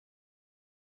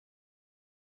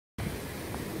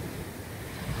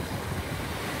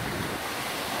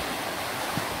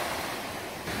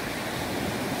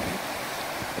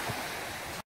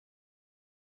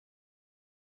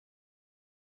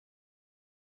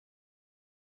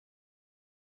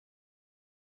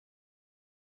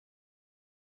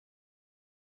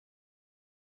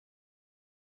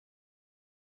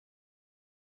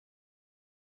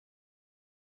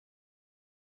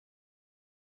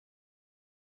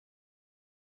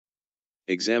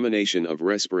Examination of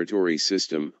respiratory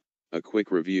system, a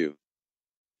quick review.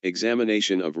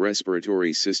 Examination of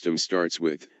respiratory system starts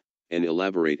with an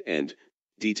elaborate and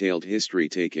detailed history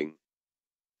taking.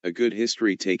 A good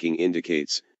history taking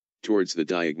indicates towards the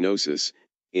diagnosis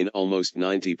in almost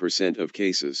 90% of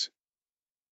cases.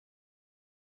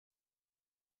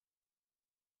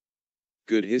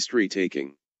 Good history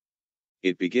taking.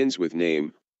 It begins with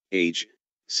name, age,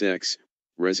 sex,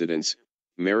 residence,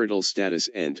 marital status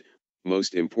and,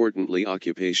 most importantly,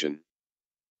 occupation.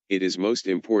 It is most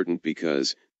important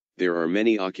because there are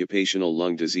many occupational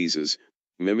lung diseases,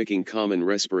 mimicking common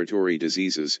respiratory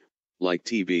diseases, like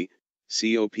TB,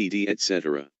 COPD,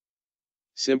 etc.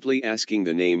 Simply asking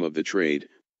the name of the trade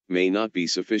may not be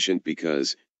sufficient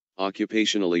because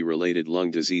occupationally related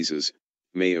lung diseases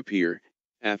may appear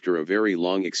after a very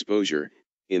long exposure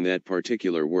in that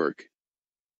particular work.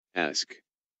 Ask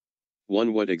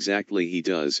 1. What exactly he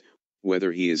does,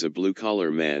 whether he is a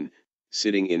blue-collar man,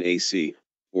 sitting in AC,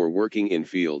 or working in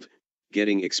field,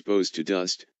 getting exposed to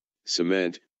dust,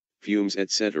 cement, fumes,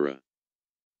 etc.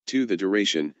 2. The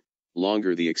duration,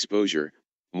 longer the exposure,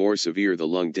 more severe the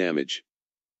lung damage.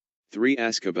 3.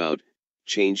 Ask about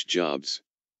changed jobs.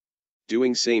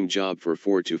 Doing same job for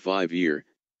 4 to 5 years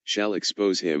shall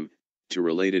expose him to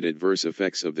related adverse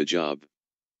effects of the job.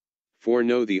 4.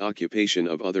 Know the occupation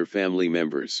of other family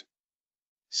members.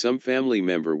 Some family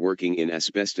member working in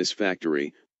asbestos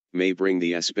factory may bring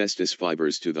the asbestos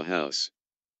fibers to the house.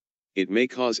 It may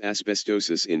cause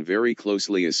asbestosis in very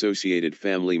closely associated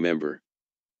family member.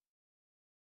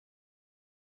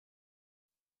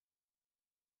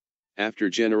 After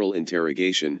general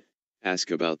interrogation,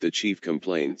 ask about the chief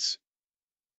complaints.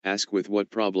 Ask with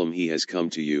what problem he has come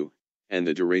to you, and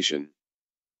the duration.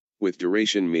 With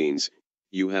duration means,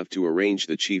 you have to arrange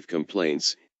the chief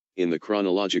complaints in the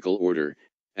chronological order,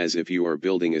 as if you are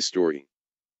building a story.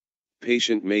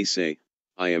 Patient may say,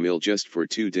 I am ill just for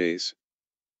 2 days.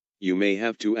 You may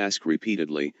have to ask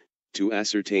repeatedly, to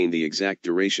ascertain the exact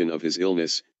duration of his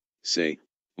illness, say,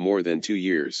 more than 2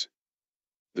 years.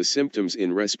 The symptoms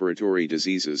in respiratory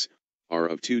diseases are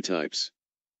of 2 types.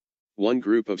 One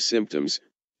group of symptoms,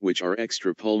 which are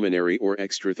extrapulmonary or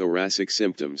extrathoracic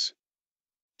symptoms.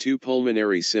 2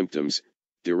 pulmonary symptoms,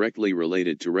 directly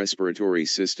related to respiratory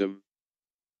system.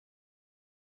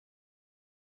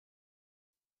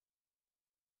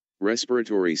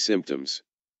 Respiratory symptoms.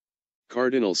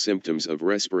 Cardinal symptoms of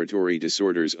respiratory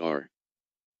disorders are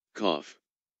cough,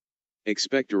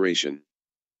 expectoration,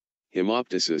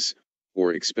 hemoptysis,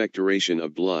 or expectoration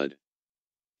of blood,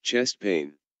 chest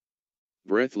pain,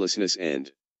 breathlessness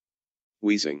and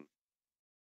wheezing.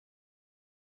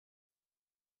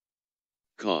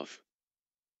 Cough.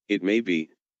 It may be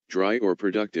dry or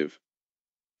productive.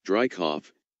 Dry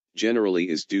cough generally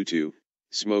is due to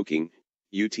smoking,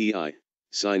 UTI,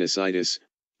 sinusitis,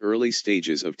 early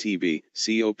stages of TB,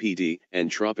 COPD,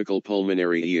 and tropical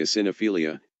pulmonary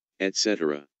eosinophilia,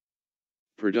 etc.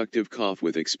 Productive cough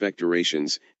with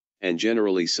expectorations, and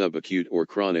generally subacute or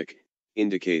chronic,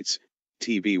 indicates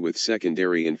TB with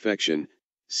secondary infection,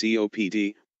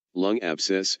 COPD, lung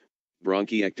abscess,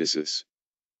 bronchiectasis.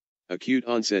 Acute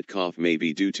onset cough may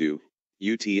be due to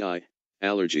UTI,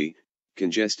 allergy,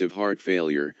 congestive heart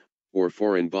failure, or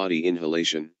foreign body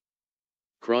inhalation.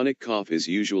 Chronic cough is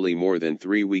usually more than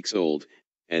 3 weeks old,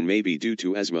 and may be due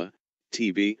to asthma,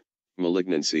 TB,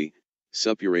 malignancy,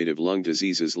 suppurative lung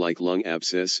diseases like lung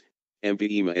abscess,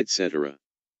 emphysema, etc.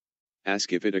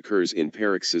 Ask if it occurs in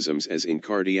paroxysms as in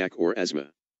cardiac or asthma.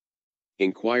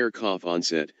 Inquire cough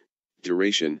onset,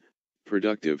 duration,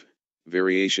 productive,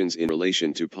 variations in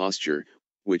relation to posture,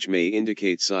 which may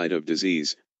indicate site of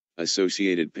disease,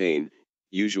 associated pain,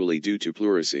 usually due to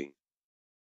pleurisy.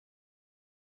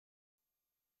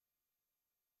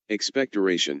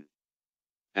 Expectoration.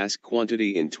 Ask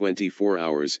quantity in 24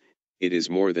 hours, it is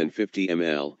more than 50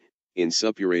 ml, in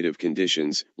suppurative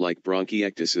conditions like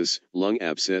bronchiectasis, lung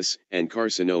abscess, and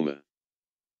carcinoma.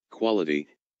 Quality,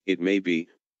 it may be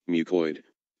mucoid,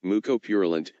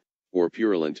 mucopurulent, or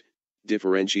purulent,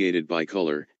 differentiated by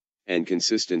color and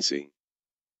consistency.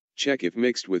 Check if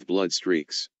mixed with blood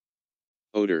streaks.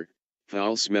 Odor,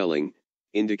 foul smelling,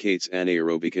 indicates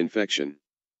anaerobic infection.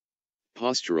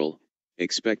 Postural,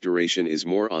 expectoration is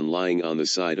more on lying on the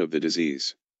side of the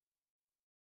disease.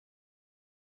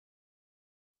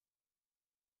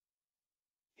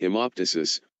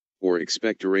 Hemoptysis, or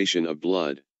expectoration of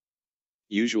blood.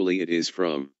 Usually it is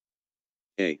from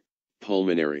a.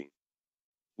 Pulmonary.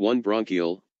 1.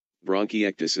 Bronchial,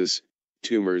 bronchiectasis,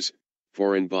 tumors,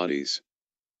 foreign bodies.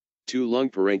 2. Lung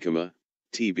parenchyma,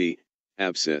 TB,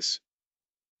 abscess.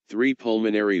 3.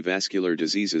 Pulmonary vascular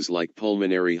diseases like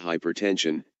pulmonary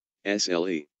hypertension,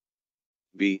 SLE.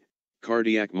 B.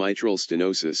 Cardiac mitral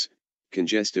stenosis,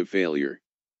 congestive failure.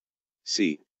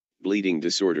 C. Bleeding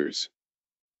disorders.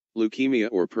 Leukemia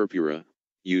or purpura,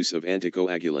 use of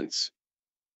anticoagulants.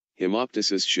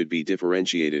 Hemoptysis should be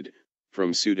differentiated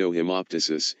from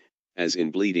pseudohemoptysis, as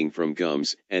in bleeding from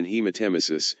gums, and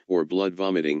hematemesis, or blood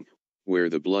vomiting, where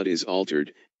the blood is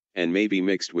altered, and may be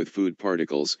mixed with food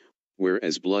particles,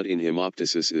 whereas blood in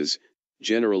hemoptysis is,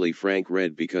 generally frank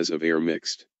red because of air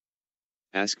mixed.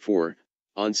 Ask for,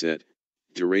 onset,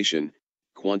 duration,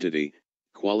 quantity,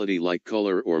 quality like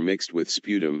color or mixed with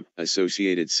sputum,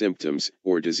 associated symptoms,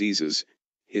 or diseases,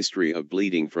 history of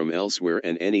bleeding from elsewhere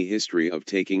and any history of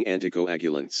taking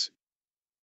anticoagulants.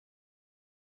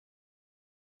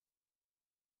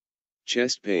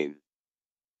 Chest pain.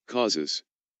 Causes.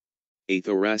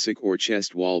 Thoracic or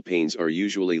chest wall pains are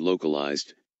usually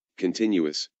localized,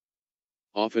 continuous,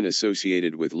 often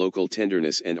associated with local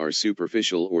tenderness and are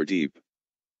superficial or deep.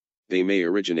 They may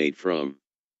originate from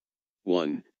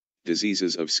 1.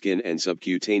 Diseases of skin and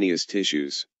subcutaneous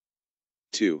tissues.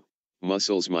 2.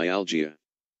 Muscles myalgia.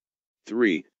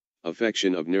 3.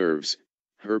 Affection of nerves,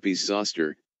 herpes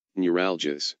zoster,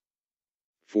 neuralgias.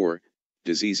 4.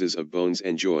 Diseases of bones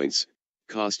and joints,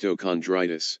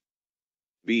 costochondritis.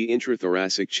 B.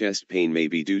 Intrathoracic chest pain may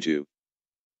be due to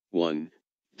 1.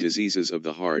 Diseases of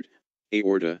the heart,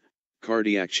 aorta.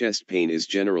 Cardiac chest pain is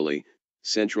generally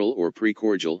central or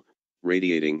precordial,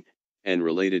 radiating, and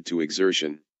related to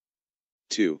exertion.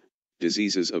 2.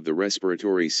 Diseases of the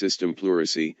respiratory system,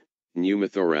 pleurisy,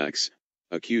 pneumothorax,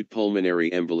 acute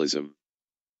pulmonary embolism,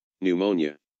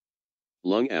 pneumonia,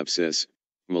 lung abscess,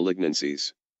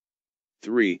 malignancies.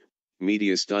 3.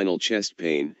 Mediastinal chest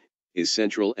pain is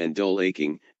central and dull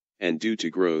aching, and due to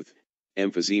growth,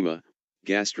 emphysema,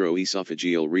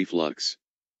 gastroesophageal reflux.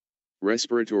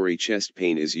 Respiratory chest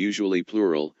pain is usually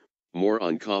pleural, more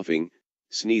on coughing,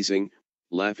 sneezing,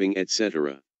 laughing,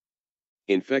 etc.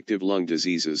 Infective lung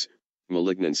diseases,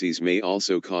 malignancies may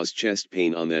also cause chest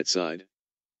pain on that side.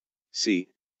 C.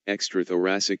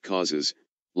 Extrathoracic causes,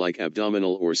 like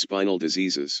abdominal or spinal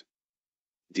diseases.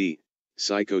 D.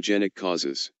 Psychogenic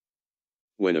causes.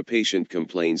 When a patient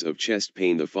complains of chest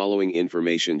pain, the following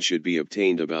information should be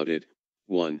obtained about it.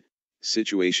 1.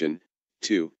 Situation.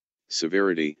 2.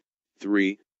 Severity.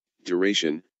 3.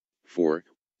 Duration. 4.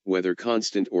 Whether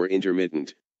constant or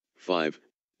intermittent. 5.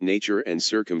 Nature and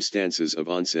circumstances of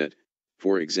onset,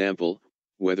 for example,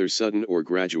 whether sudden or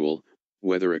gradual,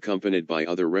 whether accompanied by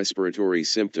other respiratory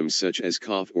symptoms such as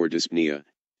cough or dyspnea,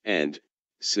 and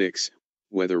 6.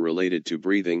 Whether related to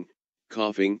breathing,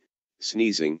 coughing,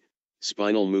 sneezing,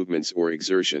 spinal movements or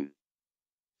exertion.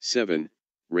 7.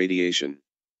 Radiation.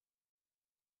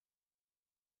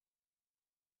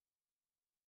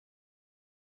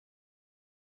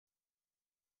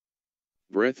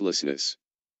 Breathlessness.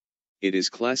 It is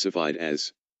classified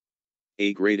as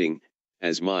A grading,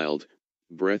 as mild,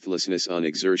 breathlessness on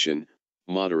exertion,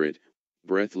 moderate,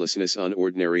 breathlessness on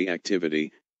ordinary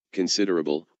activity,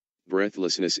 considerable,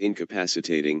 breathlessness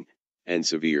incapacitating, and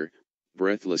severe,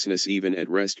 breathlessness even at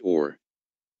rest, or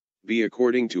B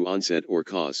according to onset or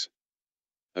cause.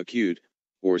 Acute,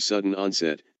 or sudden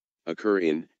onset, occur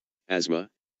in asthma,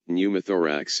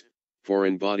 pneumothorax,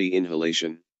 foreign body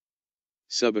inhalation.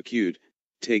 Subacute,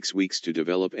 takes weeks to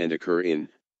develop and occur in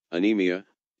anemia,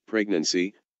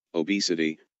 pregnancy,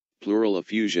 obesity, pleural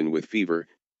effusion with fever,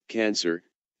 cancer,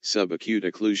 subacute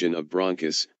occlusion of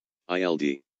bronchus, ILD.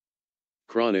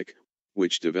 Chronic,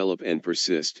 which develop and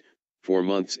persist for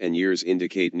months and years,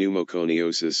 indicate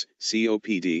pneumoconiosis,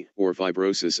 COPD, or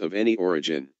fibrosis of any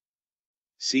origin.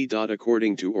 C.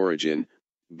 According to origin,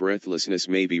 breathlessness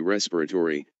may be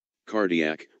respiratory,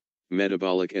 cardiac,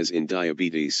 metabolic as in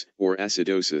diabetes or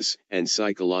acidosis, and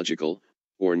psychological,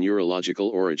 or neurological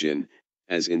origin,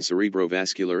 as in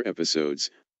cerebrovascular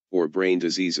episodes, or brain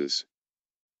diseases.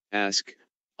 Ask,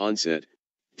 onset,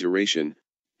 duration,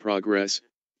 progress,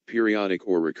 periodic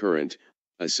or recurrent,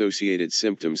 associated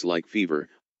symptoms like fever,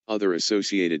 other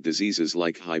associated diseases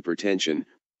like hypertension,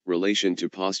 relation to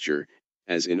posture,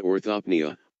 as in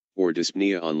orthopnea, or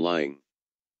dyspnea on lying.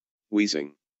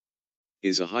 Wheezing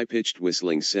is a high-pitched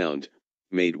whistling sound,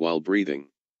 made while breathing.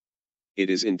 It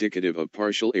is indicative of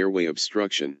partial airway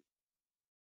obstruction.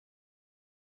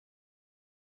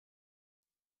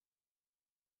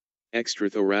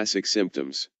 Extrathoracic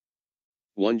symptoms.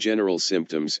 1. General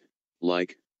symptoms,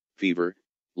 like fever,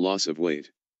 loss of weight.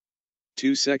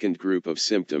 2. Second group of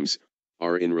symptoms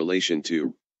are in relation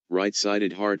to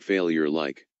right-sided heart failure,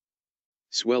 like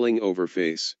swelling over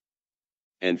face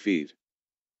and feet.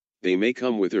 They may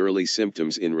come with early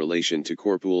symptoms in relation to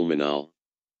corpulmonal.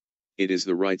 It is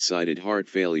the right-sided heart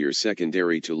failure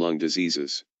secondary to lung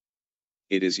diseases.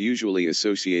 It is usually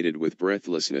associated with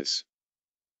breathlessness.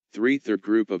 Third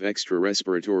group of extra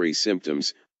respiratory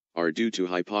symptoms are due to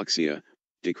hypoxia,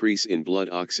 decrease in blood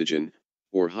oxygen,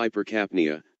 or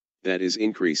hypercapnia, that is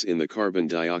increase in the carbon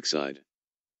dioxide.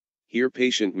 Here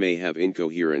patient may have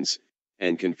incoherence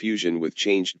and confusion with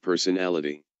changed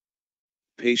personality.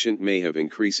 Patient may have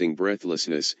increasing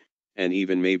breathlessness and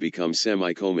even may become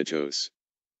semi-comatose.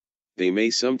 They may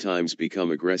sometimes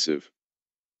become aggressive.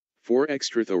 4.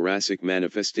 Extrathoracic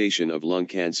manifestation of lung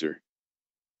cancer.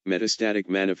 Metastatic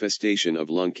manifestation of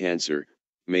lung cancer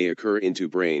may occur into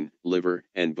brain, liver,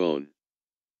 and bone.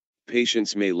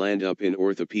 Patients may land up in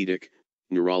orthopedic,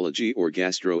 neurology or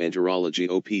gastroenterology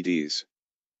OPDs.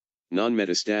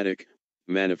 Non-metastatic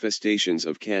manifestations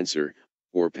of cancer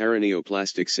or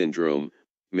paraneoplastic syndrome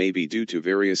may be due to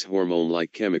various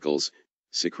hormone-like chemicals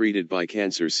secreted by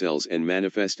cancer cells and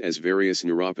manifest as various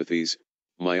neuropathies,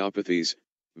 myopathies,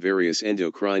 various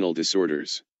endocrinal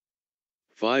disorders.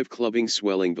 5. Clubbing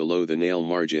swelling below the nail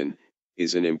margin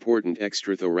is an important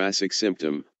extrathoracic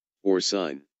symptom or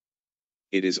sign.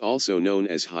 It is also known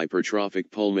as hypertrophic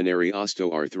pulmonary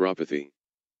osteoarthropathy.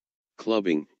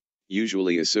 Clubbing,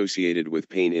 usually associated with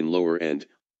pain in lower end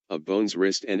of bones,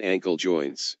 wrist and ankle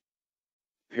joints.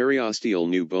 Periosteal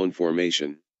new bone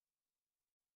formation.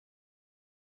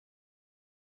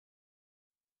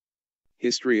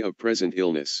 History of present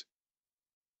illness.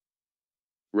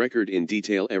 Record in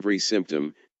detail every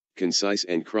symptom, concise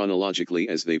and chronologically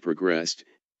as they progressed,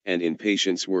 and in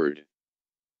patient's word.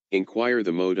 Inquire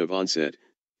the mode of onset,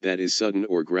 that is sudden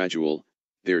or gradual,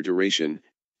 their duration,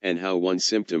 and how one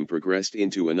symptom progressed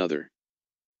into another.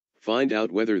 Find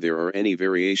out whether there are any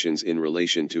variations in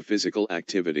relation to physical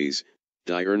activities,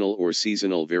 diurnal or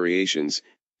seasonal variations,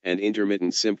 and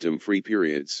intermittent symptom-free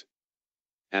periods.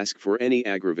 Ask for any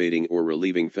aggravating or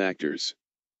relieving factors.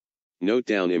 Note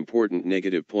down important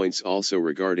negative points also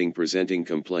regarding presenting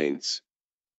complaints.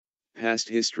 Past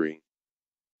history.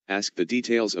 Ask the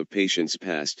details of patient's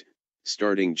past,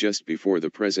 starting just before the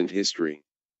present history.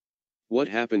 What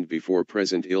happened before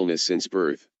present illness since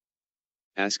birth?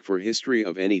 Ask for history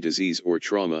of any disease or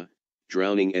trauma,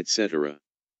 drowning, etc.,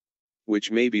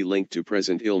 which may be linked to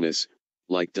present illness,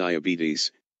 like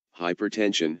diabetes,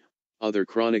 hypertension, other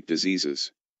chronic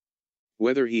diseases.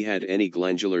 Whether he had any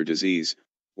glandular disease,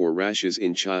 or rashes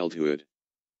in childhood.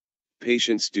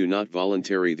 Patients do not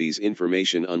volunteer these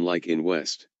information unlike in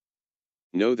West.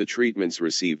 Know the treatments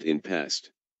received in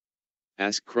past.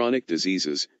 Ask chronic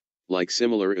diseases, like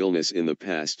similar illness in the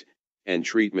past, and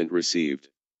treatment received.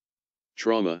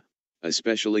 Trauma,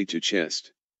 especially to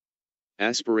chest.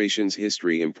 Aspirations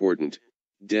history important,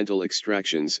 dental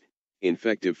extractions,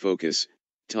 infective focus,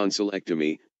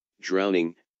 tonsillectomy,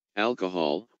 drowning,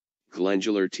 alcohol,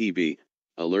 glandular TB,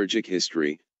 allergic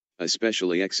history,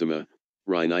 especially eczema,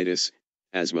 rhinitis,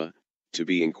 asthma, to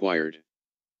be inquired.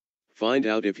 Find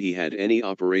out if he had any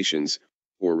operations,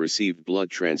 or received blood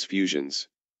transfusions.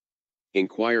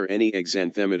 Inquire any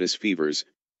exanthematous fevers,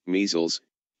 measles,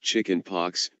 chicken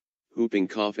pox, whooping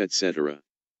cough, etc.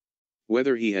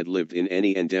 Whether he had lived in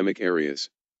any endemic areas.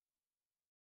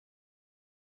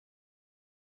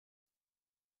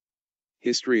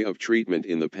 History of treatment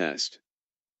in the past.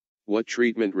 What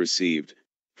treatment received,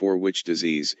 for which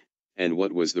disease, and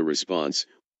what was the response?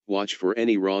 Watch for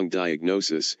any wrong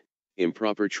diagnosis,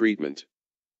 improper treatment,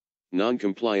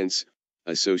 non-compliance,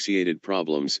 associated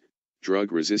problems,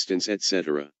 drug resistance,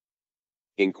 etc.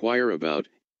 Inquire about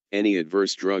any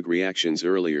adverse drug reactions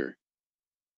earlier.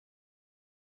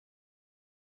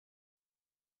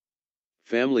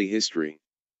 Family history.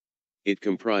 It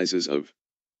comprises of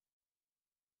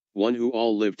 1. Who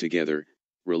all live together,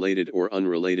 related or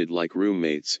unrelated like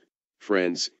roommates,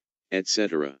 friends,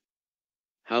 etc.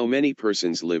 How many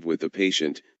persons live with the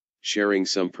patient, sharing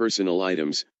some personal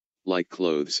items, like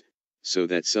clothes, so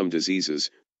that some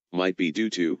diseases might be due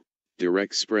to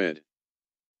direct spread.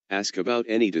 Ask about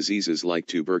any diseases like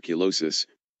tuberculosis,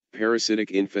 parasitic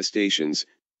infestations,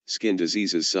 skin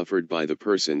diseases suffered by the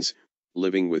persons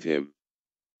living with him.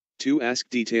 2. Ask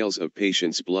details of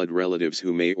patient's blood relatives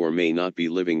who may or may not be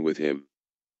living with him,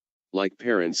 like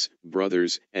parents,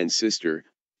 brothers and sister,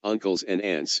 uncles and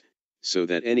aunts, so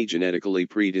that any genetically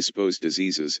predisposed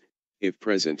diseases, if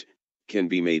present, can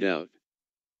be made out.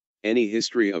 Any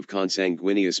history of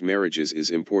consanguineous marriages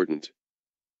is important.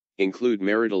 Include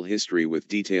marital history with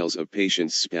details of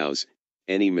patient's spouse.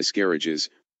 Any miscarriages,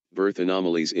 birth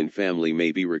anomalies in family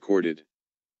may be recorded.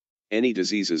 Any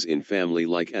diseases in family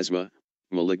like asthma,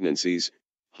 malignancies,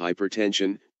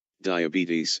 hypertension,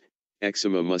 diabetes,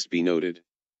 eczema must be noted.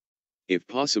 If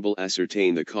possible,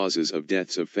 ascertain the causes of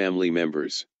deaths of family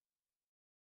members.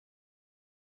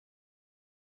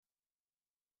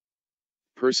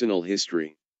 Personal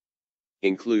history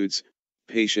includes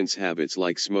patient's habits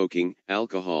like smoking,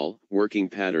 alcohol, working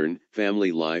pattern,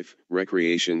 family life,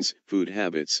 recreations, food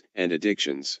habits, and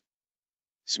addictions.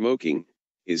 Smoking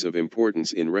is of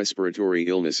importance in respiratory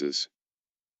illnesses.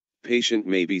 Patient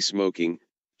may be smoking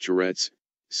cigarettes,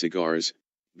 cigars,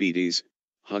 bidis,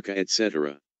 hookah,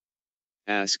 etc.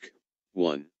 Ask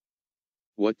 1.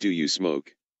 What do you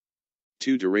smoke?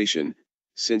 2. Duration,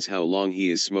 since how long he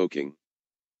is smoking.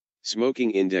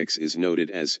 Smoking index is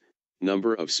noted as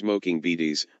number of smoking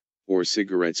bidis, or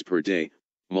cigarettes per day,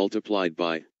 multiplied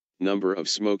by number of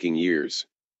smoking years.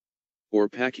 Or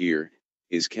pack year,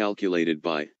 is calculated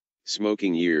by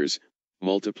smoking years,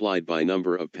 multiplied by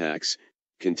number of packs,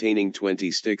 containing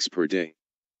 20 sticks per day.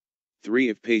 3.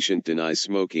 If patient denies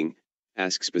smoking,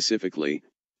 ask specifically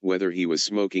whether he was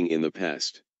smoking in the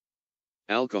past.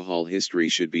 Alcohol history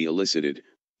should be elicited,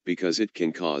 because it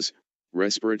can cause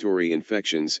respiratory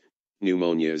infections,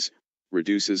 pneumonias,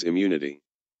 reduces immunity.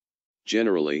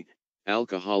 Generally,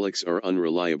 alcoholics are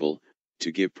unreliable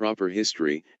to give proper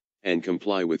history and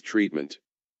comply with treatment.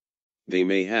 They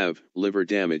may have liver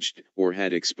damaged or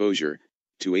had exposure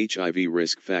to HIV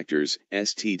risk factors,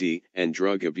 STD, and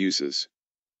drug abuses.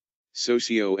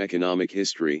 Socioeconomic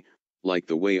history, like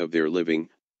the way of their living,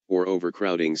 or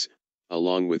overcrowdings,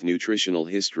 along with nutritional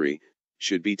history,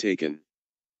 should be taken.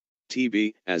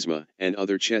 TB, asthma, and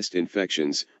other chest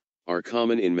infections are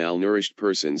common in malnourished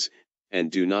persons,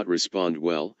 and do not respond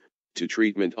well to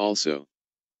treatment also.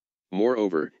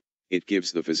 Moreover, it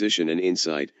gives the physician an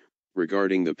insight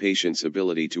regarding the patient's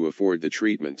ability to afford the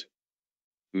treatment.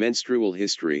 Menstrual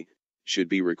history should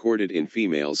be recorded in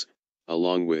females,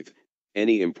 along with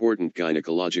any important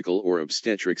gynecological or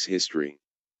obstetrics history.